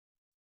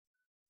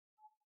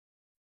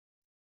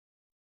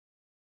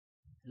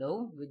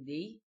Hello, good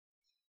day.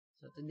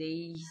 So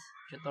today's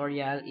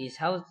tutorial is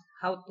how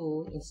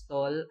to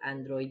install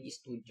Android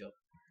Studio.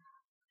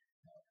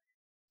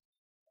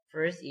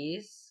 First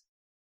is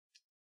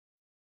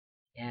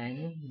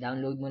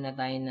download muna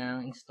tayo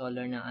ng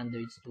installer ng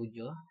Android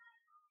Studio.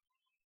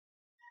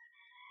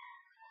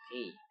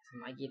 Okay,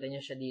 so makikita nyo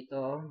siya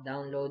dito,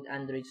 download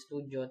Android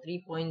Studio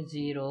 3.0.1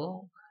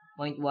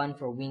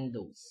 for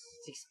Windows,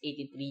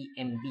 683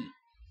 MB.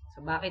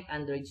 So bakit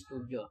Android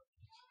Studio?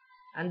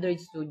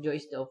 Android Studio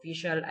is the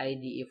official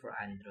IDE for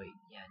Android.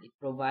 Yan. It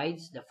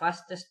provides the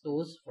fastest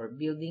tools for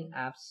building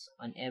apps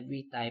on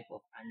every type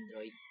of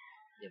Android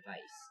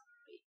device.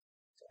 Okay.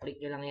 So,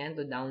 click nyo lang yan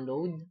to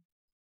download.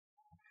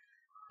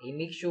 Okay,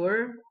 make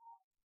sure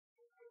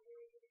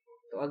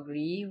to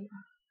agree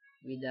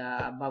with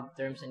the above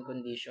terms and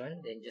condition.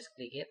 Then, just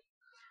click it.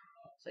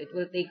 So, it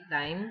will take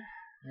time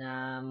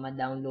na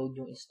ma-download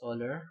yung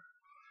installer.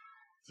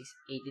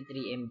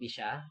 683 MB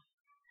siya.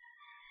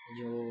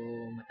 Medyo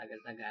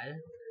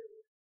matagal-tagal.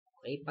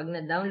 Okay, pag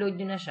na-download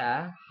nyo na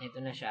siya, ito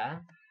na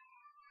siya.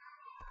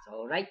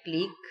 So,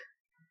 right-click,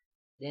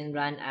 then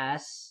run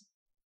as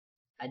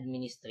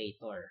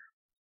administrator.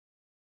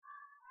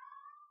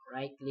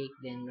 Right-click,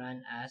 then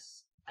run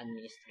as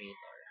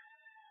administrator.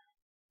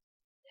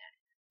 Yan.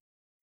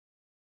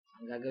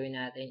 Ang gagawin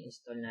natin,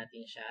 install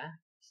natin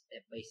siya,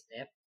 step by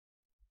step.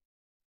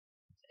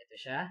 So, ito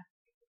siya.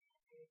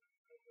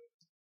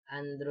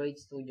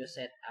 Android Studio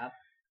Setup.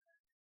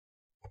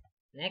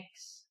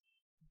 Next.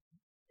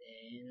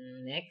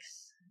 Then,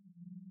 next.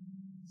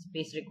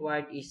 Space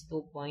required is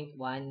 2.1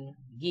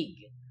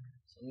 gig.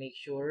 So, make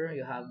sure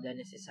you have the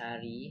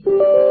necessary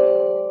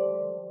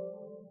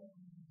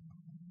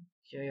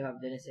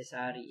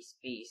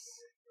space.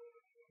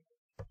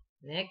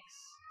 Next.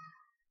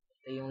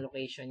 Ito yung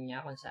location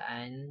niya kung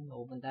saan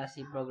mapupunta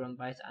si program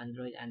file sa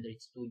Android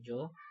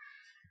Studio.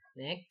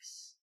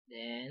 Next.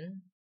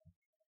 Then,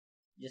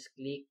 just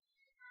click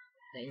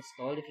the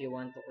install if you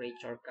want to create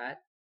shortcut.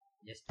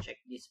 Just check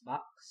this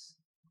box.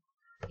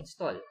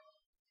 Install.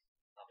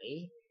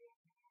 Okay.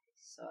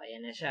 So,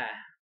 ayan na siya.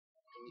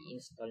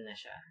 I-install na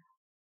siya.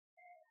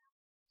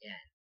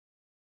 Ayan.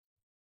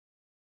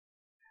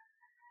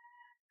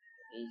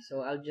 Okay.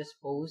 So, I'll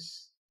just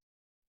pause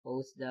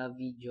the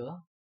video.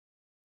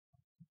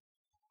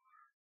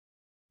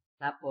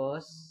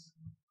 Tapos,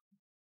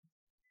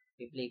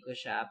 i-play ko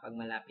siya pag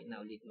malapit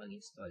na ulit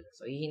mag-install.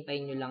 So,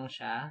 hihintayin nyo lang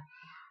siya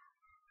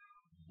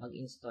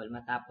mag-install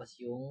matapos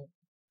yung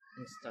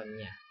install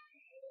niya.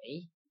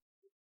 Okay?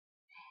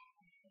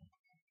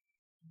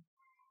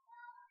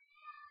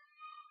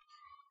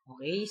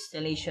 Okay,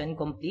 installation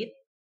complete.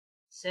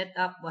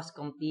 Setup was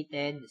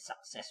completed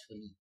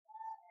successfully.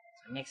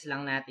 So, next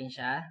lang natin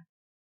siya.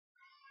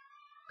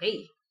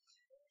 Okay.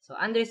 So,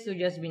 Android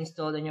Studio has been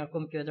installed on your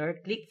computer.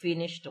 Click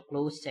Finish to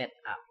close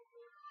setup.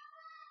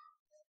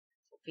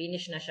 So,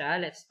 finish na siya.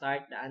 Let's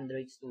start the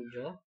Android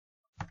Studio.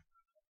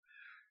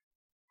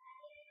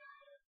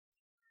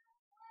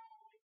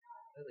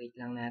 Wait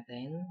lang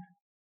natin.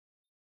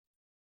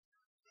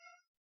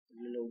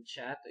 Load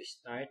siya to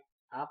start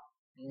up.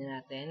 Tingnan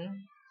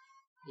natin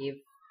if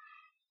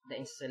the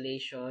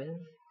installation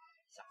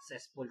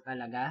successful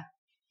talaga.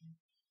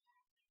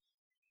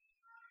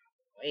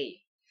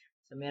 Okay.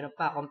 So, meron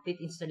pa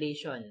complete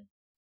installation.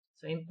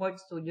 So, import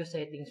studio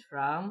settings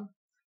from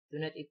do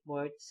not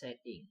import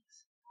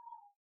settings.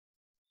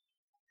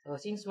 So,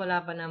 since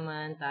wala pa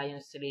naman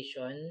tayong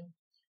installation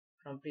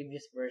from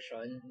previous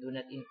version, do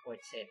not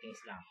import settings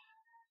lang.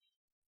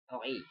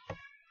 Okay.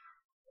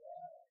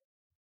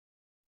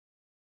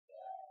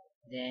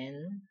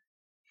 Then,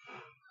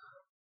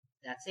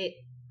 that's it.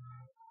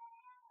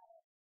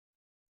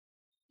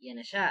 Yan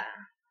na siya.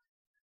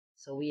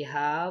 So, we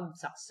have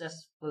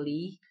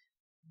successfully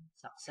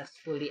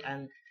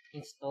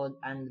installed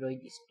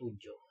Android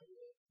Studio.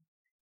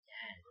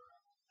 Yan.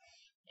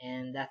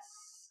 And that's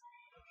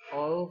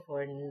all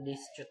for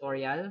this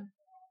tutorial.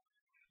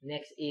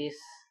 Next is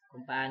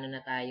kung paano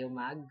na tayo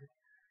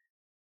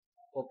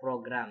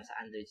program sa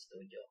Android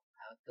Studio.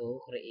 How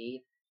to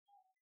create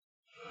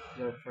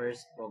your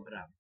first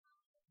program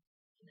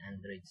in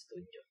Android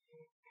Studio.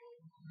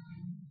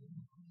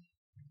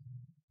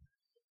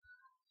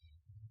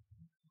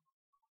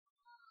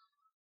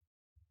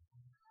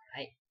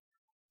 Right.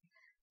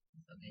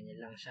 So, ganyan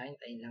lang siya.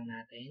 Hintayin lang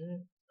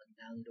natin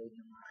mag-download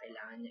ng mga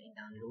kailangan niya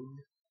i-download.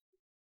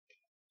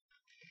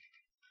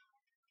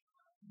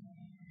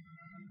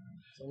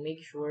 So,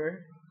 make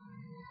sure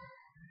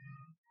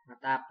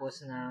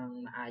matapos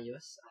ng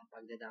maayos ang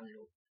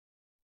pagda-download.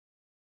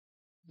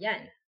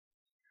 Yan.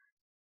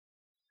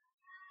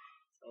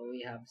 So,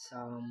 we have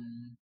some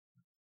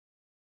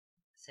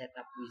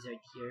setup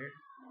wizard here.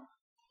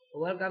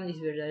 Welcome,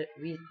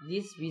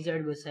 this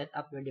wizard will set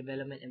up your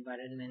development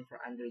environment for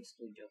Android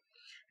Studio.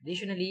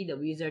 Additionally, the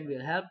wizard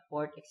will help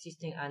port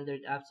existing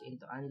Android apps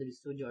into Android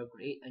Studio or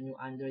create a new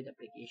Android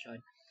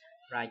application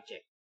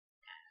project.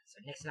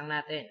 So, next lang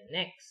natin.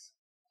 Next.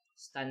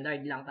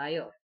 Standard lang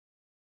tayo.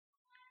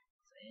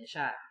 So, ayan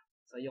siya.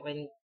 So, you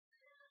can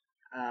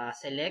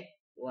select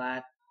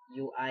what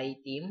UI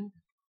theme.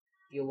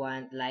 If you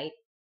want light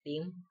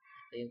theme,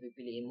 ito yung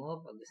pipiliin mo.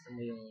 Pag gusto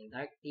mo yung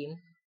dark theme,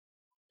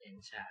 yan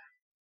siya.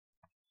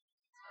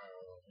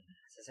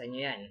 So, sa inyo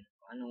yan.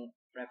 Kung anong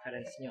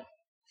preference nyo.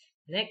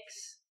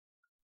 Next,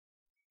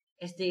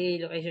 SDA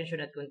location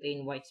should not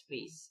contain white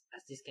space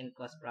as this can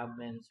cause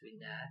problems with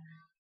the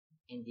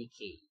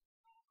NDK.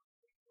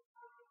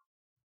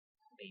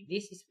 Okay,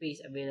 this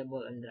space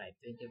available on drive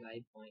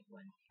 25.1.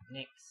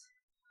 Next.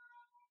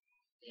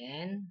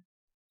 Then,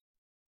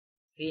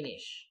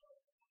 finish.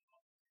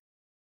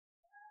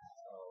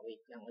 So, wait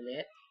lang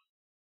ulit.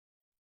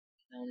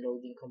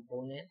 Downloading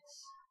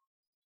components.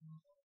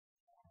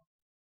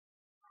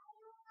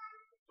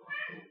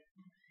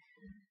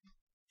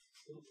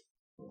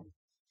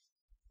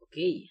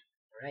 Okay.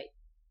 Alright.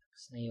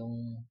 Tapos na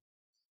yung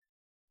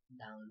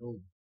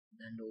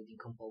downloading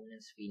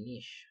components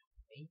finish.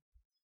 Okay.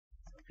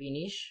 So,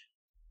 finish.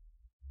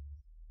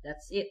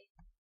 That's it.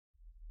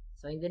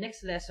 So, in the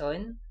next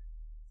lesson,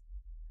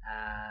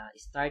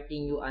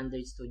 starting new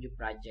Android Studio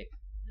project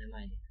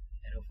naman.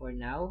 Pero for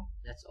now,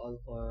 that's all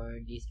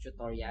for this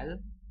tutorial.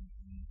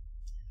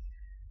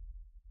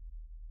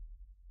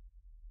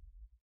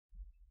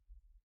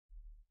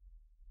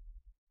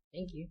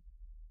 Thank you.